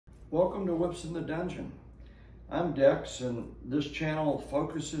Welcome to Whips in the Dungeon. I'm Dex, and this channel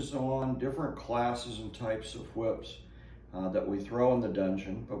focuses on different classes and types of whips that we throw in the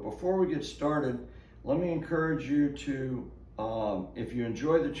dungeon. But before we get started, let me encourage you to, if you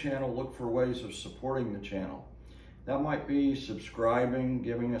enjoy the channel, look for ways of supporting the channel. That might be subscribing,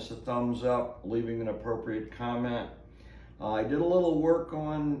 giving us a thumbs up, leaving an appropriate comment. I did a little work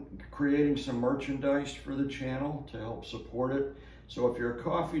on creating some merchandise for the channel to help support it. So if you're a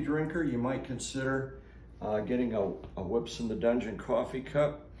coffee drinker, you might consider getting a Whips in the Dungeon coffee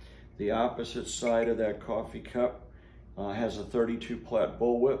cup. The opposite side of that coffee cup has a 32 Plait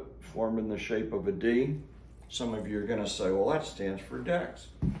bullwhip formed in the shape of a D. Some of you are going to say, well, that stands for Dex.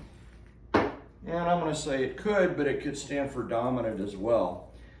 And I'm going to say it could, but it could stand for dominant as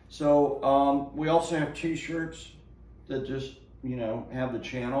well. So we also have t-shirts that just, have the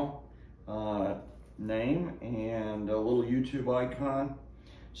channel name and a little YouTube icon.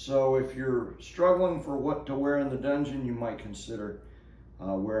 So if you're struggling for what to wear in the dungeon, you might consider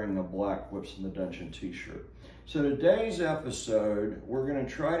wearing a black Whips in the Dungeon t-shirt. So today's episode, we're going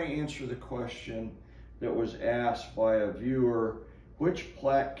to try to answer the question that was asked by a viewer: which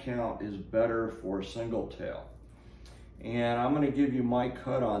plait count is better for single tail? And I'm going to give you my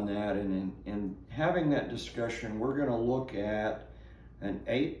cut on that, and in having that discussion, we're going to look at an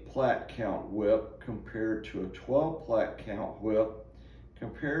 8 plait count whip compared to a 12 plait count whip,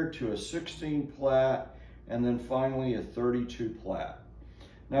 compared to a 16 plait, and then finally a 32 plait.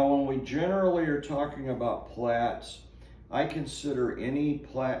 Now, when we generally are talking about plaits, I consider any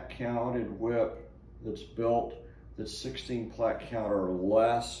plait counted whip that's built that's 16 plait count or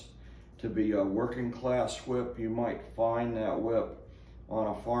less to be a working class whip. You might find that whip on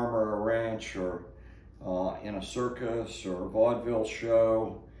a farm or a ranch, or in a circus or a vaudeville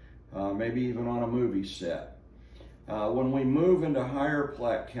show, maybe even on a movie set. When we move into higher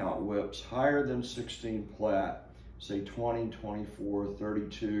plait count whips, higher than 16 plait, say 20, 24,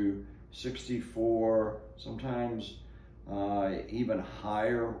 32, 64, sometimes even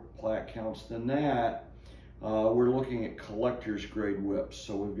higher plait counts than that, we're looking at collector's grade whips.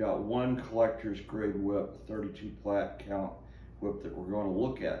 So we've got one collector's grade whip, 32 plait count whip, that we're going to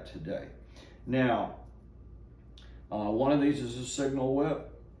look at today. Now, one of these is a signal whip.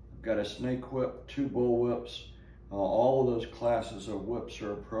 I've got a snake whip, 2 bull whips. All of those classes of whips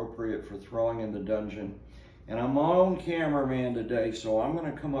are appropriate for throwing in the dungeon. And I'm my own cameraman today, so I'm going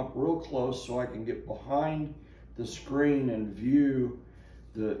to come up real close so I can get behind the screen and view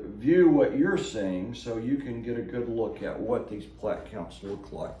what you're seeing, so you can get a good look at what these plait counts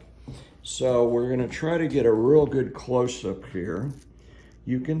look like. So we're going to try to get a real good close-up here.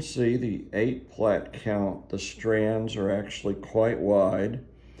 You can see the 8 plait count. The strands are actually quite wide.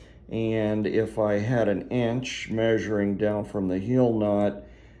 And if I had an inch measuring down from the heel knot,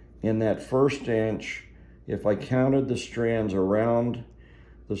 in that first inch, if I counted the strands around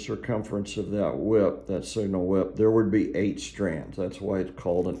the circumference of that whip, that signal whip, there would be 8 strands. That's why it's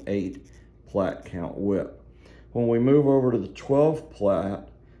called an 8 plait count whip. When we move over to the 12 plait,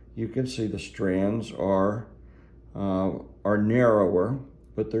 you can see the strands are narrower,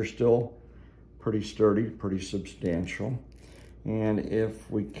 but they're still pretty sturdy, pretty substantial. And if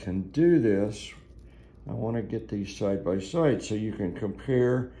we can do this, I want to get these side by side so you can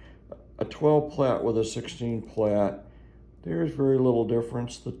compare a 12 plait with a 16 plait. There's very little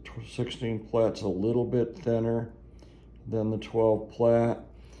difference. The 16 plait's a little bit thinner than the 12 plait.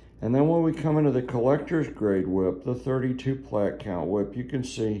 And then when we come into the collector's grade whip, the 32 plait count whip, you can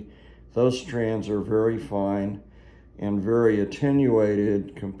see those strands are very fine and very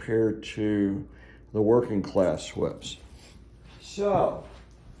attenuated compared to the working class whips. So,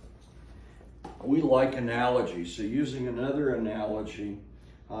 we like analogies. So using another analogy,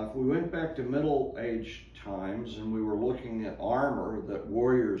 if we went back to Middle Age times and we were looking at armor that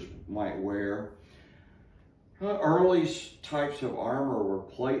warriors might wear, early types of armor were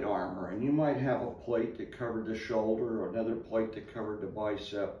plate armor, and you might have a plate that covered the shoulder, or another plate that covered the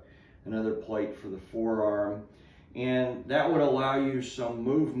bicep, another plate for the forearm. And that would allow you some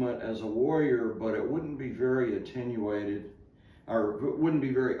movement as a warrior, but it wouldn't be very attenuated, or it wouldn't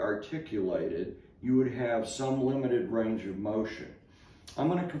be very articulated. You would have some limited range of motion. I'm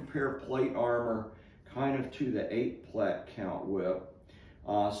going to compare plate armor kind of to the 8 plait count whip.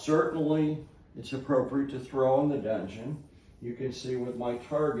 Certainly, it's appropriate to throw in the dungeon. You can see with my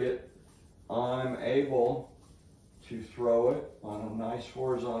target, I'm able to throw it on a nice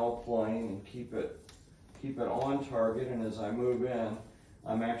horizontal plane and keep it on target, and as I move in,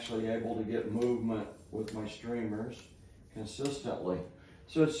 I'm actually able to get movement with my streamers consistently.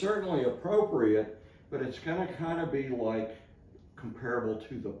 So it's certainly appropriate, but it's going to kind of be like comparable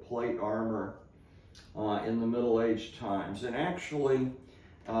to the plate armor in the Middle Age times. And actually,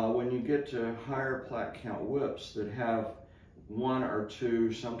 when you get to higher plat count whips that have 1 or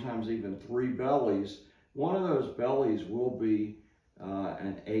 2, sometimes even 3 bellies, one of those bellies will be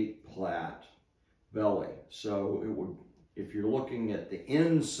an 8 plat belly. So it would, if you're looking at the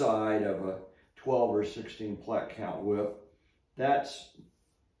inside of a 12 or 16 plat count whip, that's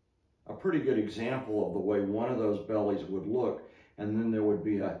a pretty good example of the way one of those bellies would look. And then there would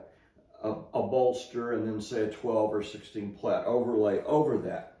be a bolster and then say a 12 or 16 plat overlay over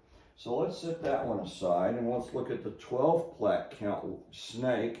that. So let's set that one aside and let's look at the 12 plat count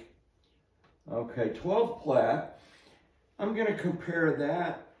snake. Okay, 12 plat, I'm going to compare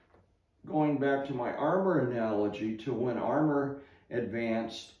that, going back to my armor analogy, to when armor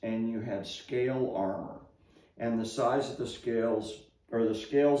advanced and you had scale armor. And the size of the scales, or the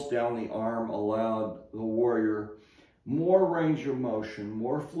scales down the arm, allowed the warrior more range of motion,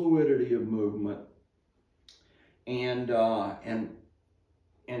 more fluidity of movement, and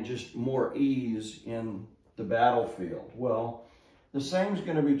just more ease in the battlefield. Well, the same is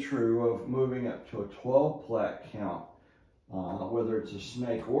going to be true of moving up to a 12 plat count, whether it's a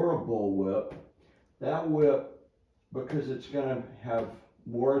snake or a bullwhip. That whip, because it's going to have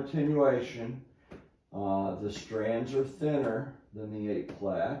more attenuation, the strands are thinner than the 8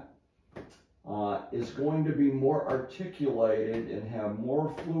 plat, is going to be more articulated and have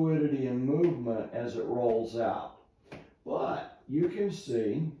more fluidity and movement as it rolls out. But you can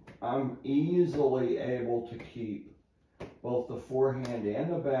see I'm easily able to keep both the forehand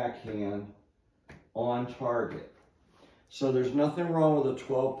and the backhand on target. So there's nothing wrong with a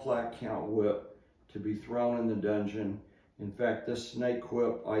 12 plat count whip to be thrown in the dungeon. In fact, this snake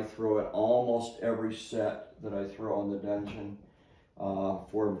whip, I throw it almost every set that I throw in the dungeon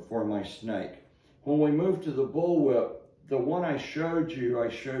for my snake. When we move to the bullwhip, the one I showed you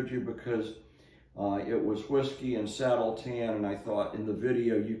because it was whiskey and saddle tan, and I thought in the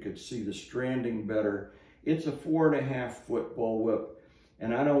video you could see the stranding better. It's a 4.5 foot bullwhip,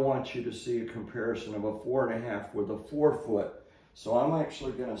 and I don't want you to see a comparison of a 4.5 with a 4 foot. So I'm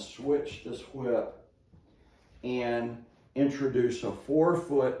actually going to switch this whip and introduce a 4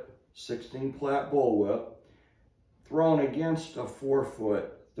 foot 16 plat bullwhip thrown against a 4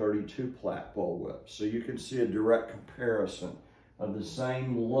 foot 32 plat bullwhip. So you can see a direct comparison of the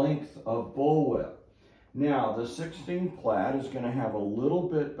same length of bullwhip. Now, the 16 plat is going to have a little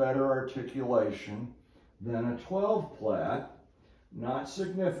bit better articulation than a 12 plat, not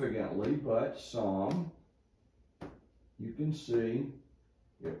significantly, but some. You can see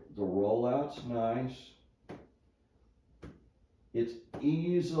the rollout's nice.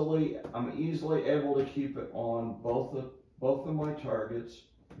 I'm easily able to keep it on both of my targets.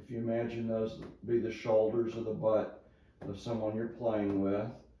 If you imagine those be the shoulders or the butt of someone you're playing with.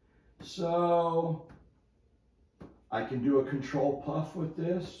 So I can do a control puff with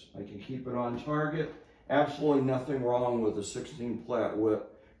this. I can keep it on target. Absolutely nothing wrong with a 16 plat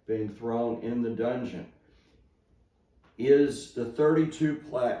whip being thrown in the dungeon. Is the 32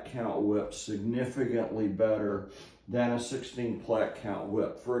 plat count whip significantly better than a 16 plat count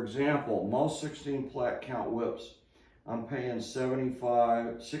whip? For example, most 16 plat count whips, I'm paying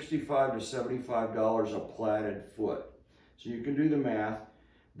 $65 to $75 a platted foot. So you can do the math.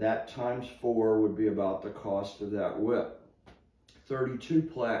 That times 4 would be about the cost of that whip. 32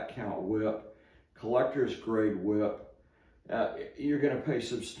 plat count whip, collector's grade whip, you're going to pay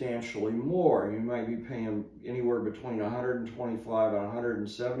substantially more. You might be paying anywhere between $125 and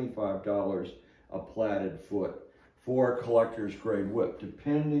 $175 a platted foot for a collector's grade whip,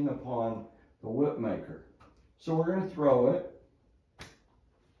 depending upon the whip maker. So we're going to throw it.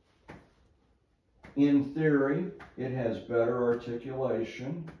 In theory, it has better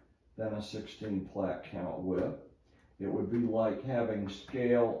articulation than a 16 plat count whip. It would be like having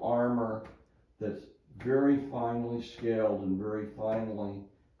scale armor that's very finely scaled and very finely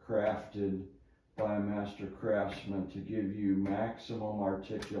crafted by a master craftsman to give you maximum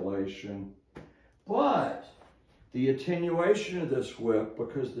articulation. But the attenuation of this whip,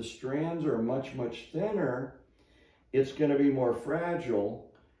 because the strands are much, much thinner, it's going to be more fragile,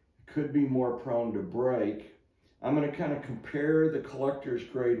 could be more prone to break. I'm going to kind of compare the collector's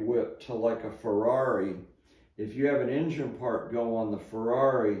grade whip to like a Ferrari. If you have an engine part go on the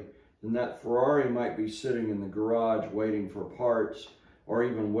Ferrari, then that Ferrari might be sitting in the garage waiting for parts, or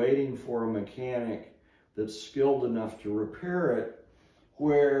even waiting for a mechanic that's skilled enough to repair it,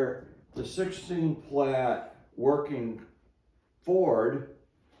 where the 16 plat working Ford,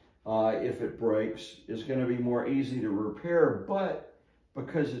 if it breaks, is going to be more easy to repair, but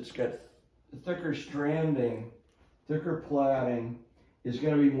because it's got thicker stranding thicker plaiting is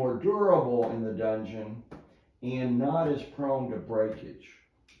going to be more durable in the dungeon and not as prone to breakage.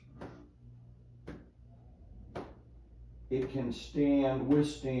 It can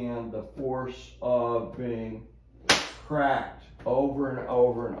withstand the force of being cracked over and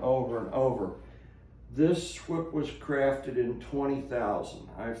over and over and over. This whip was crafted in 20,000.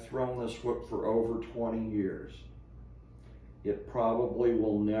 I've thrown this whip for over 20 years. It probably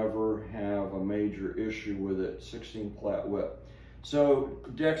will never have a major issue with it, 16 plait whip. So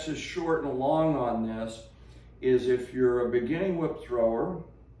Dex's short and long on this is if you're a beginning whip thrower,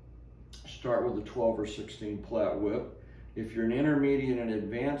 start with a 12 or 16 plait whip. If you're an intermediate and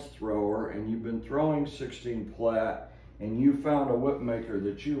advanced thrower and you've been throwing 16 plait and you found a whip maker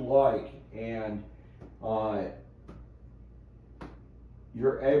that you like and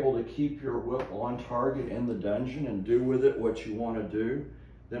you're able to keep your whip on target in the dungeon and do with it what you want to do,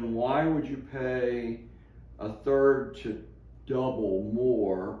 then why would you pay a third to double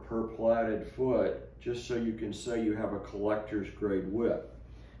more per plaited foot just so you can say you have a collector's grade whip?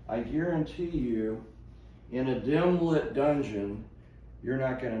 I guarantee you, in a dim lit dungeon, you're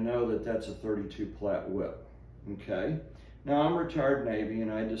not going to know that that's a 32 plait whip, okay? Now I'm retired Navy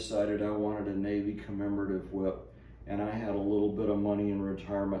and I decided I wanted a Navy commemorative whip, and I had a little bit of money in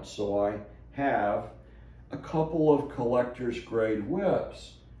retirement, so I have a couple of collector's grade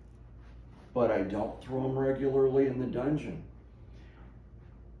whips, but I don't throw them regularly in the dungeon.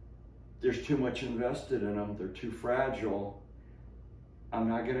 There's too much invested in them, they're too fragile. I'm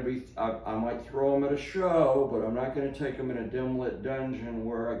not going to be, I might throw them at a show, but I'm not going to take them in a dim lit dungeon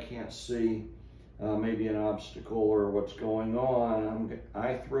where I can't see maybe an obstacle or what's going on.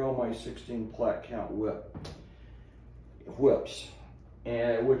 I throw my 16 plait count whips, which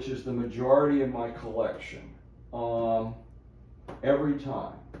is the majority of my collection, every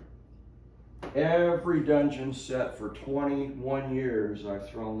time. Every dungeon set for 21 years I've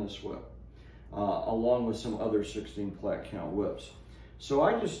thrown this whip, along with some other 16 plait count whips. So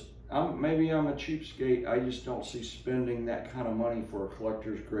maybe I'm a cheapskate, I just don't see spending that kind of money for a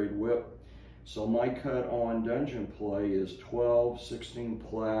collector's grade whip. So my cut on dungeon play is 12, 16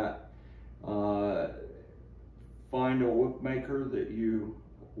 plait. Find a whip maker that you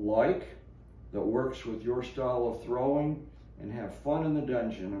like, that works with your style of throwing, and have fun in the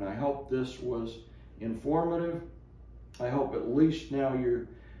dungeon. And I hope this was informative. I hope at least now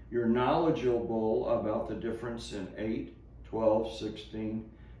you're knowledgeable about the difference in 8, 12, 16,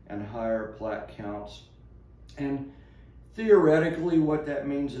 and higher plait counts. And theoretically, what that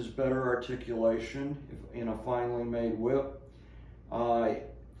means is better articulation in a finely made whip.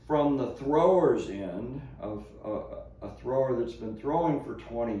 From the thrower's end, of a thrower that's been throwing for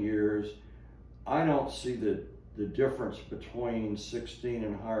 20 years, I don't see the difference between 16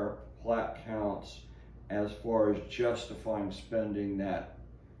 and higher plait counts as far as justifying spending that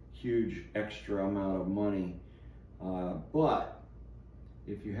huge extra amount of money. But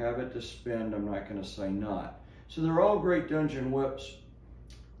if you have it to spend, I'm not going to say not. So they're all great dungeon whips.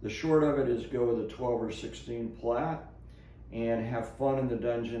 The short of it is go with a 12 or 16 plait and have fun in the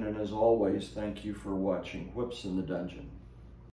dungeon. And as always, thank you for watching Whips in the Dungeon.